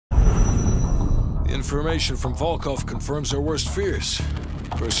Information from Volkov confirms our worst fears.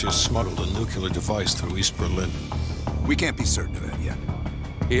 Perseus smuggled a nuclear device through East Berlin. We can't be certain of that yet.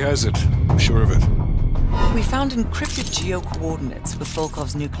 He has it. I'm sure of it. We found encrypted geo-coordinates with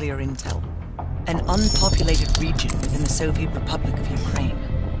Volkov's nuclear intel. An unpopulated region within the Soviet Republic of Ukraine.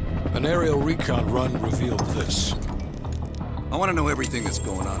 An aerial recon run revealed this. I want to know everything that's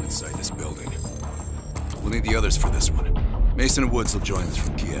going on inside this building. We'll need the others for this one. Mason and Woods will join us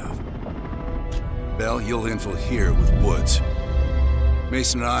from Kiev. Bell, you'll infill here with Woods.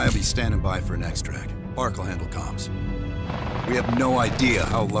 Mason and I will be standing by for an extract. Park will handle comms. We have no idea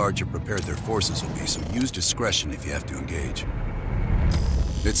how large or prepared their forces will be, so use discretion if you have to engage.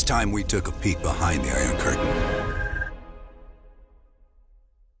 It's time we took a peek behind the Iron Curtain.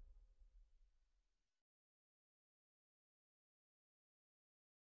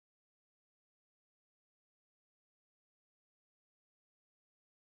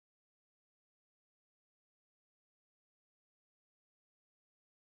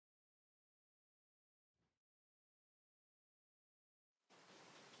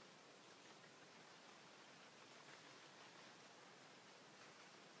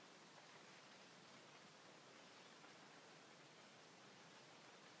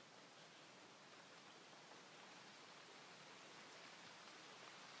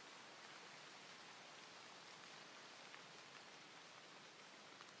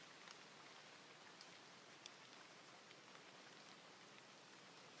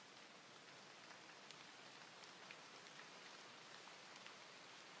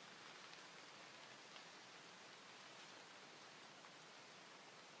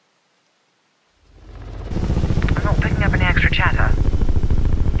 Chatter.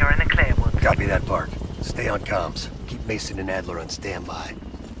 You're in the clear, Woods. Copy that, Park. Stay on comms. Keep Mason and Adler on standby.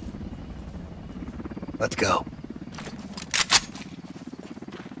 Let's go.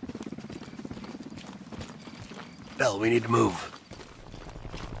 Bell, we need to move.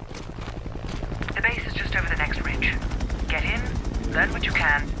 The base is just over the next ridge. Get in, learn what you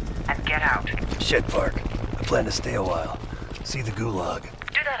can, and get out. Shit, Park. I plan to stay a while. See the gulag.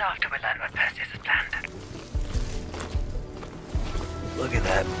 Do that after we learn what Perseus has planned. Look at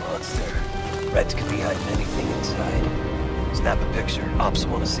that monster. Reds could be hiding anything inside. Snap a picture. Ops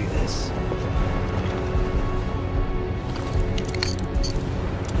want to see this.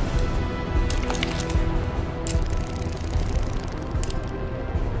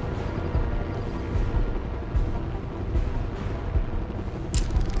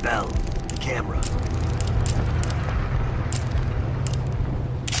 Bell, camera.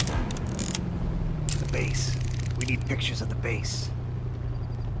 The base. We need pictures of the base.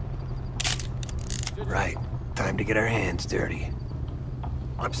 Right. Time to get our hands dirty.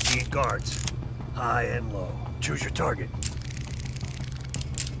 I'm seeing guards. High and low. Choose your target.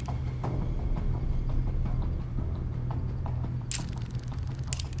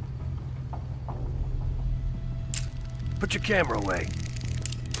 Put your camera away.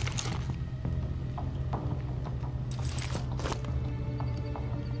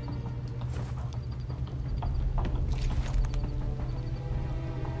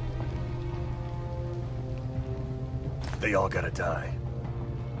 They all gotta die.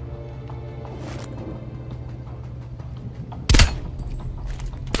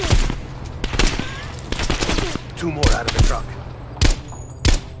 Two more out of the truck.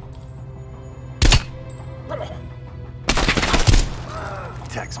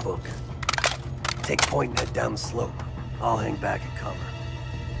 Textbook. Take point and head down the slope. I'll hang back and cover.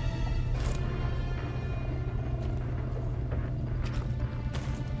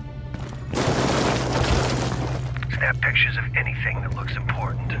 Snap pictures of anything that looks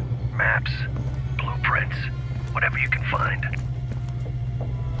important. Maps, blueprints, whatever you can find.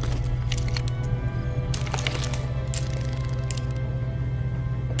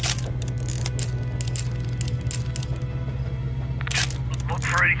 Look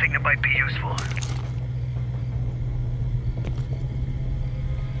for anything that might be useful.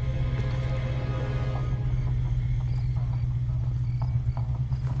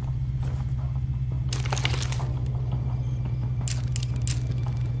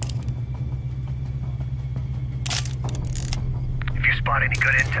 Spot any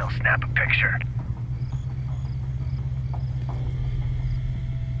good intel, snap a picture.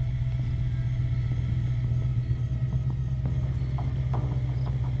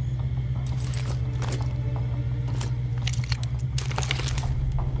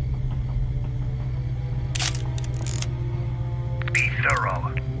 Be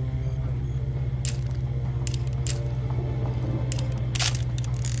thorough.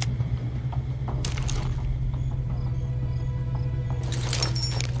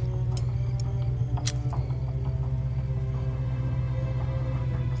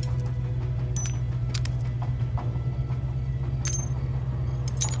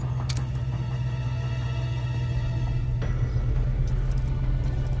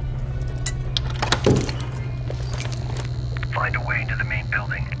 find a way into the main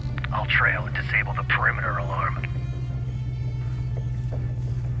building. I'll trail and disable the perimeter alarm.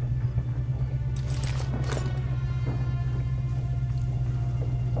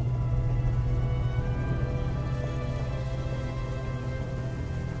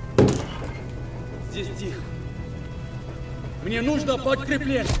 Здесь тихо. Мне нужно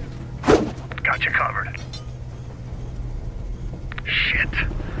подкрепление. Got you covered. Shit.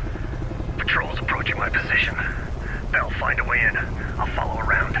 Patrol's approaching my position. They'll find a way in. I'll follow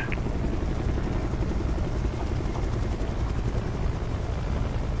around.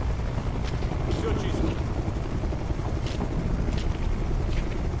 Все чисто.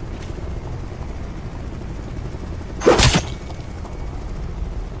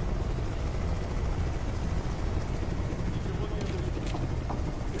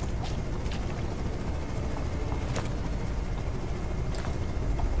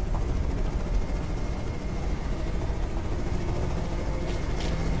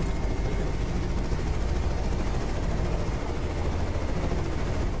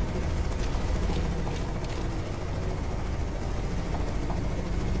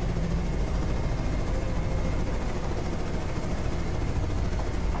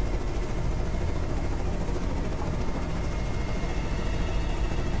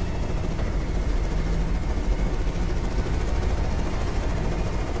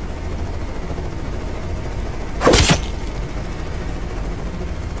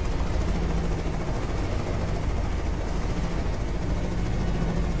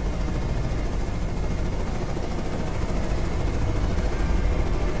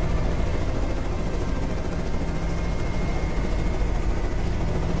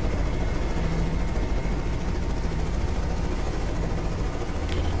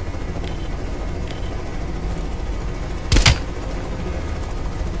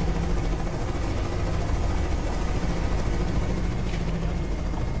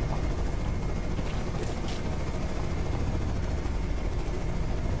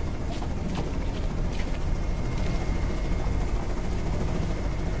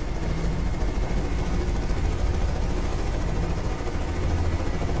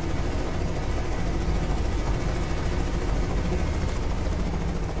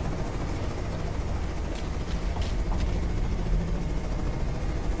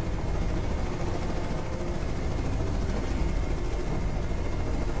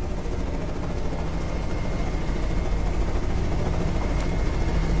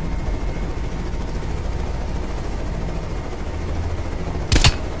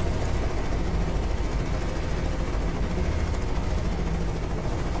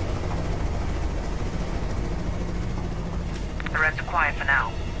 The rest are quiet for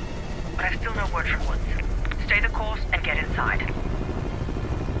now, but I still no word from Woods. Stay the course and get inside.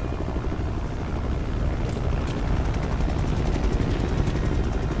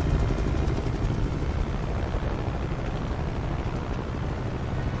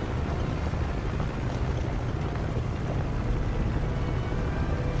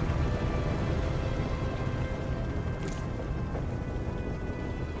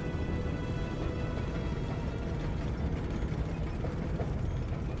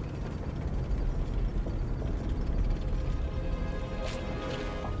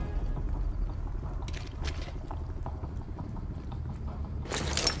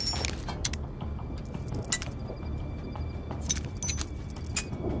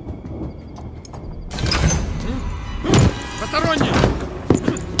 Посторонний!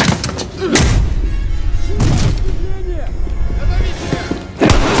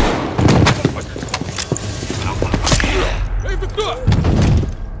 Эй, ты кто?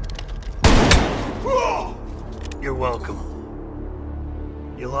 You're welcome.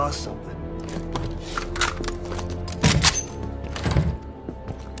 You lost something.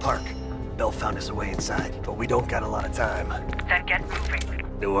 Park. Bell found us a way inside, but we don't got a lot of time. Then get moving.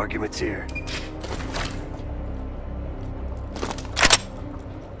 No arguments here.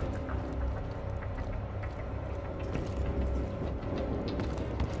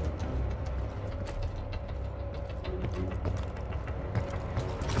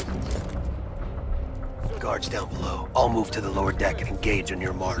 Guards down below. I'll move to the lower deck and engage on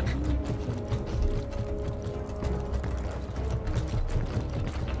your mark.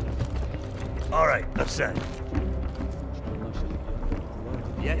 All right, upset.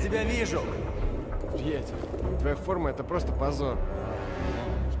 Я тебя вижу. Приятель, твоя форма — это просто позор.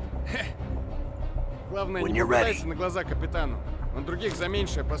 Главное, не попадайся на глаза капитану. Он других за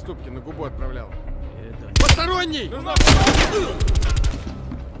меньшие поступки на губу отправлял. Посторонний!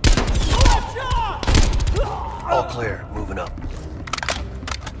 All clear. Moving up.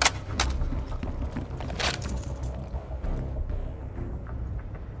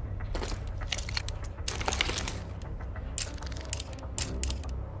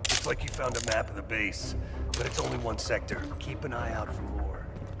 like you found a map of the base, but it's only one sector. Keep an eye out for more.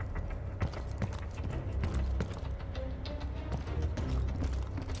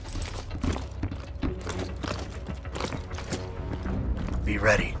 Be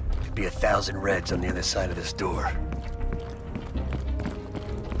ready. Could be 1,000 Reds on the other side of this door.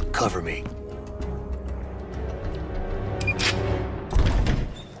 Cover me.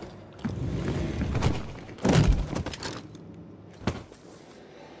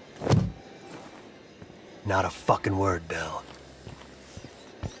 Not a fucking word, Bell.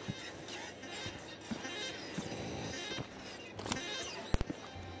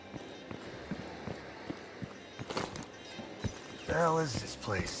 The hell is this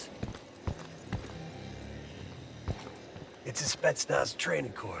place? It's a Spetsnaz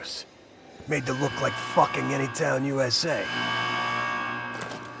training course. Made to look like fucking Anytown, USA.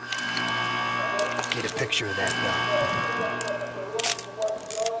 Get a picture of that now.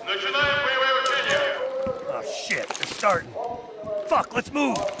 Oh shit, they're starting. Fuck, let's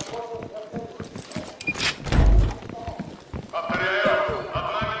move!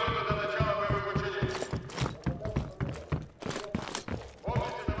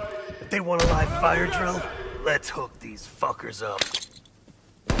 They want a live fire drill? Let's hook these fuckers up.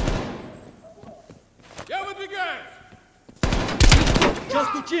 Я выдвигаюсь!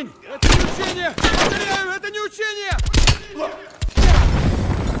 Часть учений! Это не учение! Повторяю, это не учение!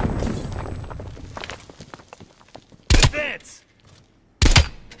 Advance!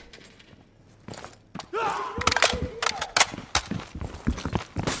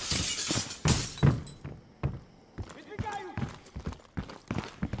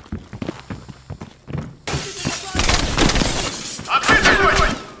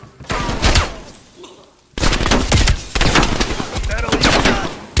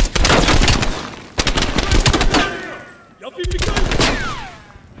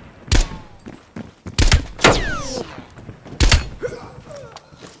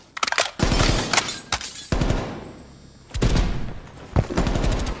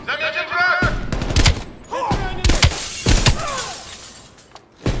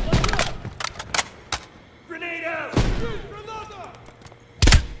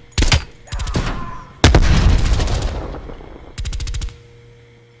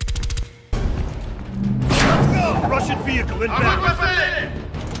 Russian vehicle inbound.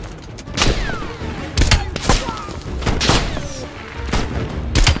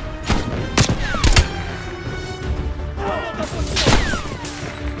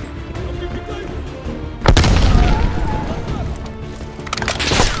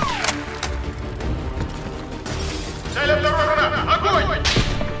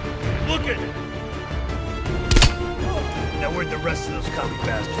 Looking. Now where'd the rest of those commie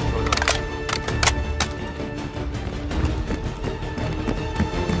bastards run off?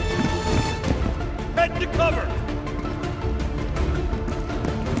 Head to cover!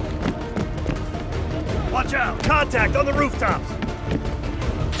 Watch out! Contact on the rooftops!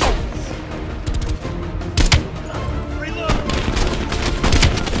 Reload!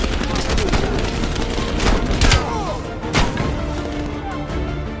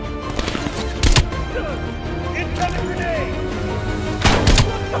 Incoming grenade!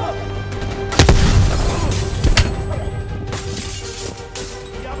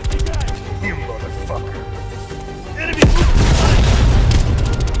 You motherfucker! Enemy!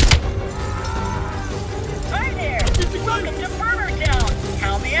 Hi there! Welcome to Burger Town!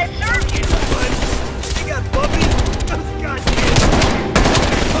 How may I serve you? What? You got Bubby? Oh, goddamn!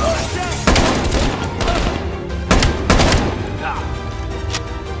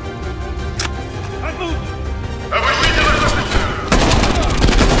 I'm moving!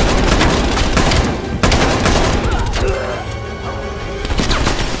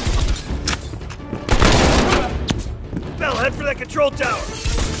 Bell, head for that control tower!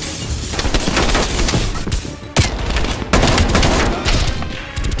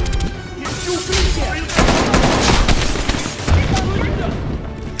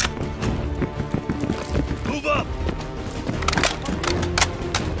 Move up!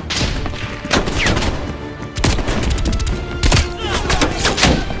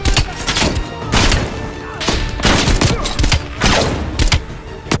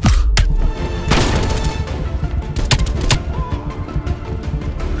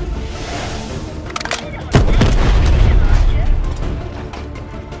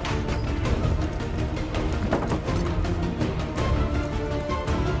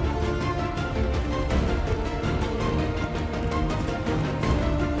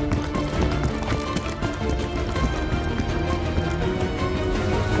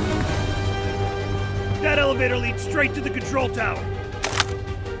 That elevator leads straight to the control tower.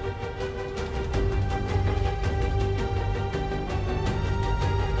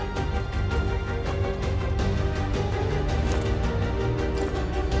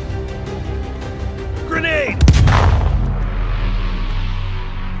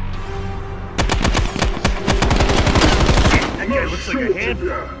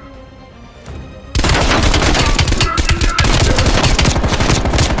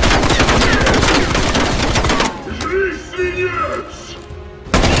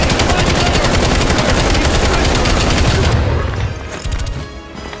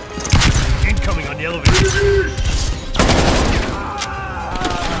 the elevator.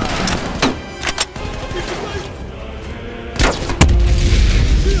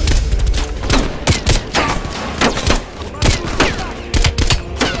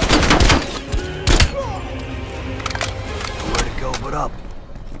 Nowhere to go but up.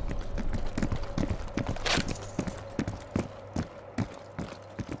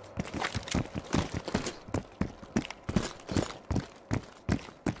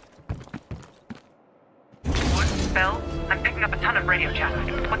 Bell, I'm picking up a ton of radio chatter.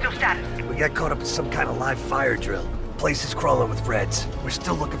 What's your status? We got caught up in some kind of live fire drill. Place is crawling with Reds. We're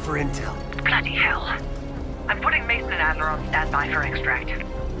still looking for intel. Bloody hell. I'm putting Mason and Adler on standby for extract.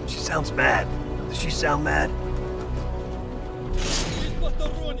 She sounds mad. Does she sound mad?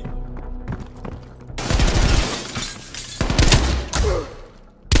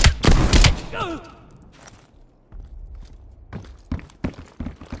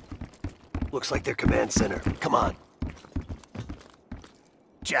 Looks like their command center. Come on.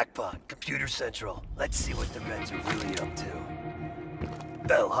 Jackpot. Computer Central. Let's see what the Reds are really up to.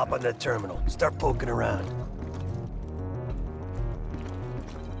 Bell, hop on that terminal. Start poking around.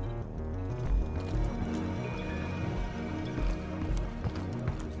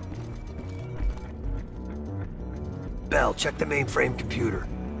 Bell, check the mainframe computer.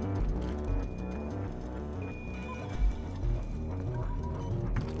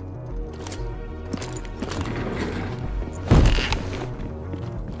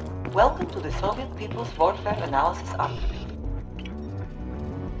 Welcome to the Soviet People's Warfare Analysis Archive.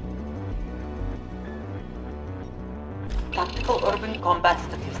 Tactical Urban Combat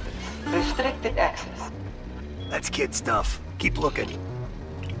Statistics. Restricted access. That's kid stuff. Keep looking.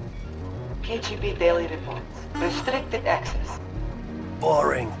 KGB Daily Reports. Restricted access.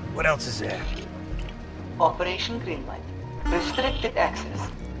 Boring. What else is there? Operation Greenlight. Restricted access.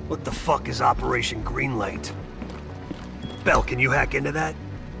 What the fuck is Operation Greenlight? Bell, can you hack into that?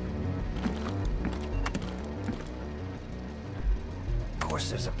 Of course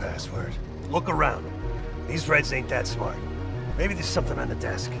there's a password. Look around. These Reds ain't that smart. Maybe there's something on the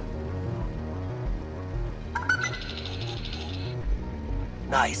desk.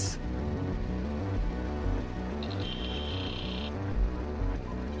 Nice.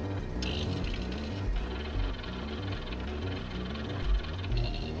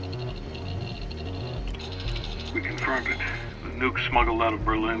 We confirmed it. The nuke smuggled out of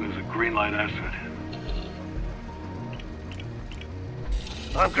Berlin is a Greenlight asset.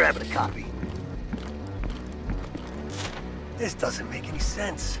 I'm grabbing a copy. This doesn't make any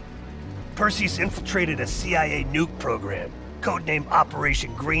sense. Perseus infiltrated a CIA nuke program, codenamed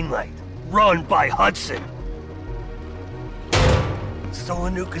Operation Greenlight, run by Hudson.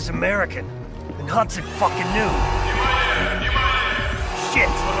 Stolen nuke is American, and Hudson fucking knew. Shit!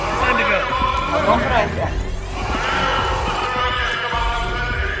 Time to go. Unauthorized access.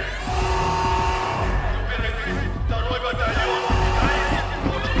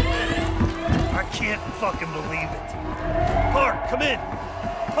 I can't fucking believe it. Park, come in!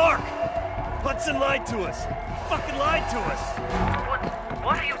 Park! Hudson lied to us. He fucking lied to us.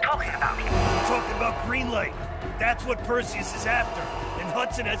 What are you talking about? I'm talking about Greenlight. That's what Perseus is after. And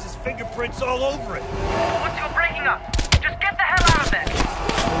Hudson has his fingerprints all over it. Once you're breaking up, just get the hell out of there!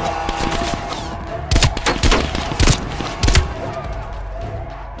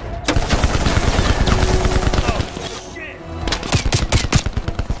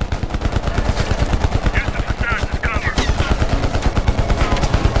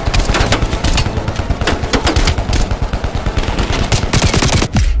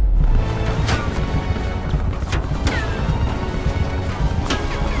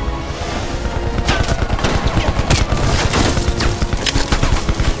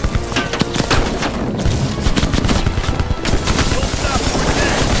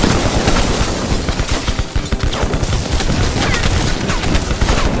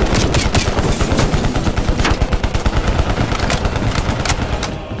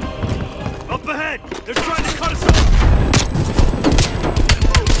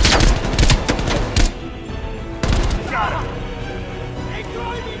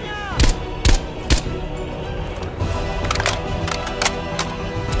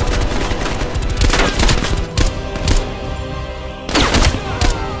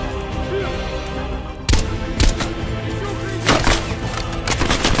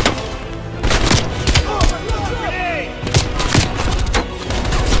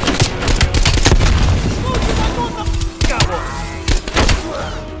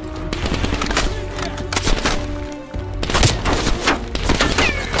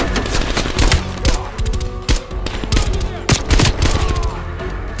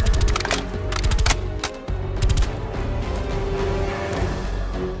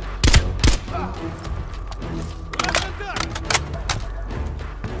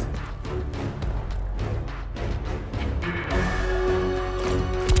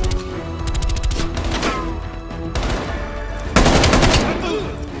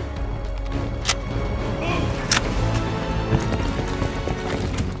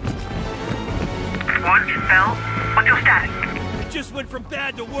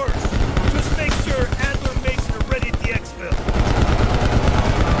 bad to worse. Just make sure Adler and Mason are ready at the exfil.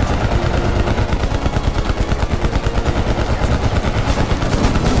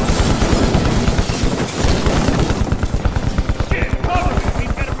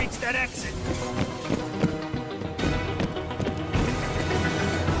 We've got to reach that exit.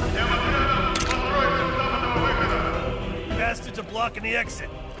 Bastards are blocking the exit.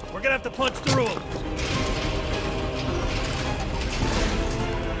 We're gonna have to punch through them.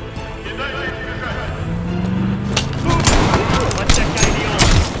 Let that guy in the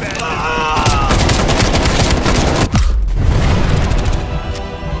office, bastard.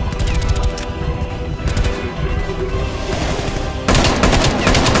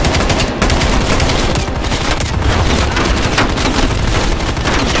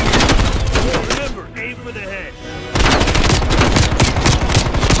 Remember, aim for the head.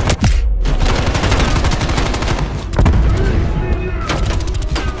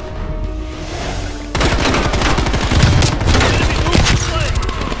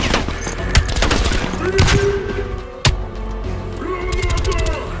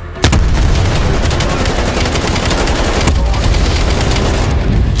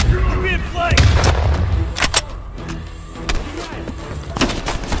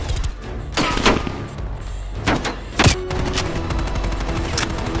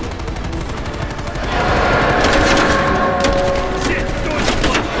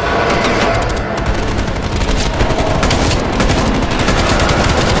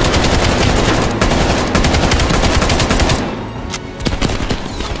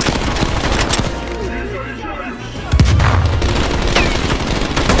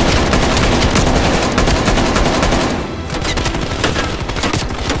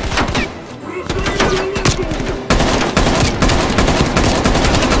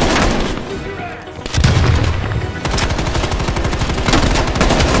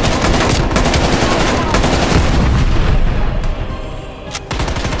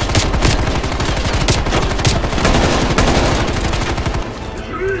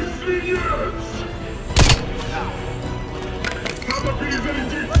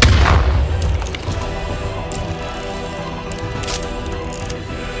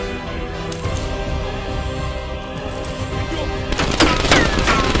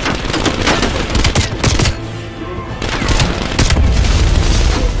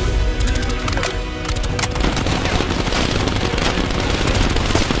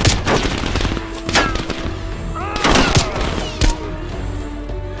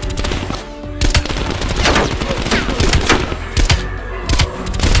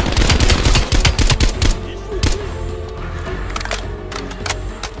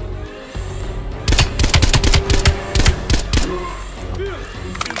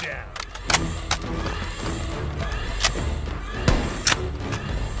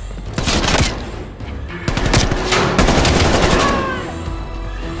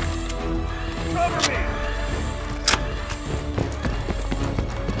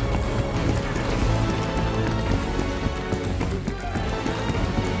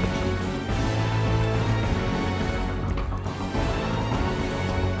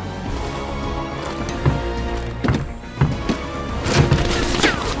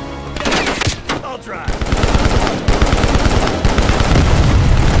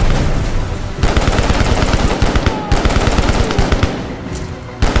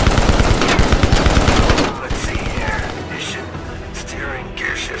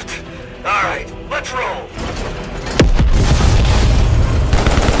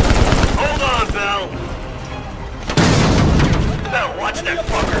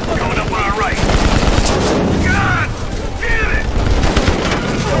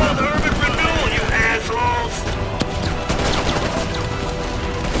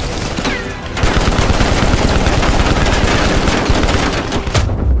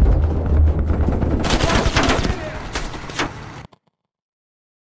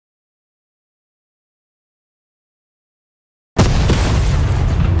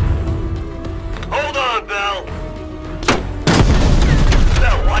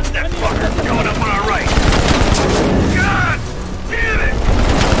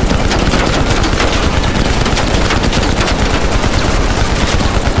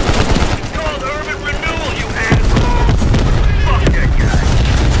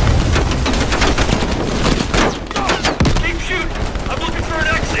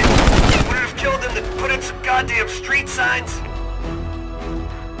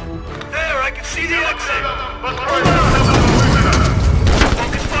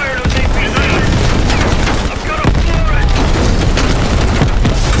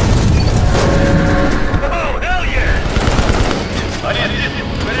 I didn't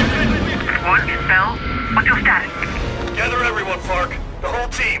Bell, what's your status? Gather everyone, Park. The whole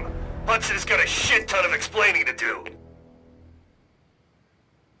team. Hudson has got a shit ton of explaining to do.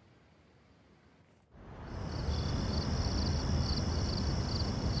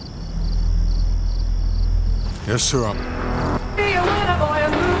 Yes, sir. Be a winner, boy,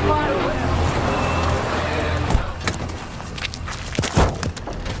 and move right away.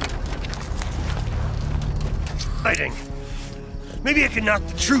 Fighting. Maybe I can knock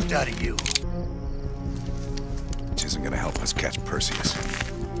the truth out of you. Which isn't gonna help us catch Perseus.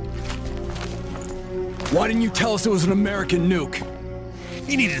 Why didn't you tell us it was an American nuke?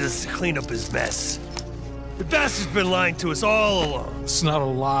 He needed us to clean up his mess. The bastard's been lying to us all along. It's not a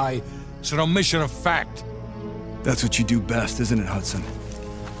lie. It's an omission of fact. That's what you do best, isn't it, Hudson?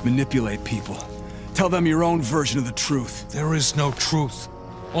 Manipulate people. Tell them your own version of the truth. There is no truth.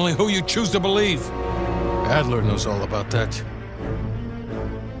 Only who you choose to believe. Adler knows all about that.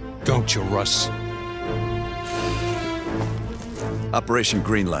 Don't you, Russ? Operation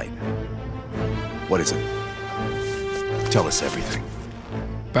Greenlight. What is it? Tell us everything.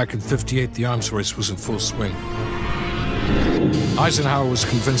 Back in '58, the arms race was in full swing. Eisenhower was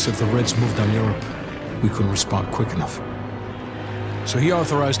convinced if the Reds moved on Europe, we couldn't respond quick enough. So he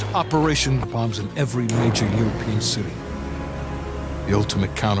authorized Operation Bombs in every major European city. The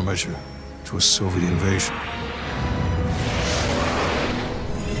ultimate countermeasure to a Soviet invasion.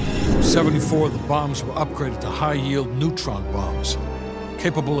 74 of the bombs were upgraded to high-yield neutron bombs,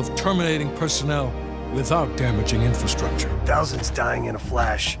 capable of terminating personnel without damaging infrastructure. Thousands dying in a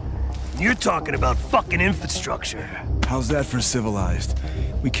flash. You're talking about fucking infrastructure. How's that for civilized?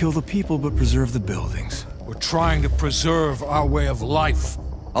 We kill the people but preserve the buildings. We're trying to preserve our way of life.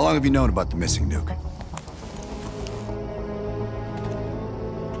 How long have you known about the missing nuke?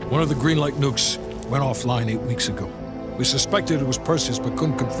 One of the Greenlight nukes went offline 8 weeks ago. We suspected it was Perseus, but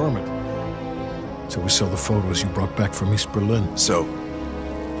couldn't confirm it. So we saw the photos you brought back from East Berlin. So,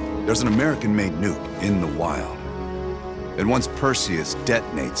 there's an American-made nuke in the wild. And once Perseus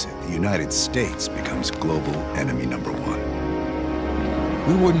detonates it, the United States becomes global enemy #1.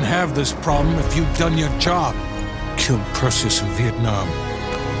 We wouldn't have this problem if you'd done your job. Killed Perseus in Vietnam.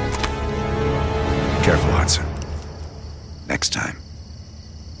 Careful, Hudson. Next time,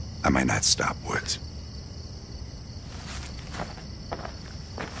 I might not stop Woods.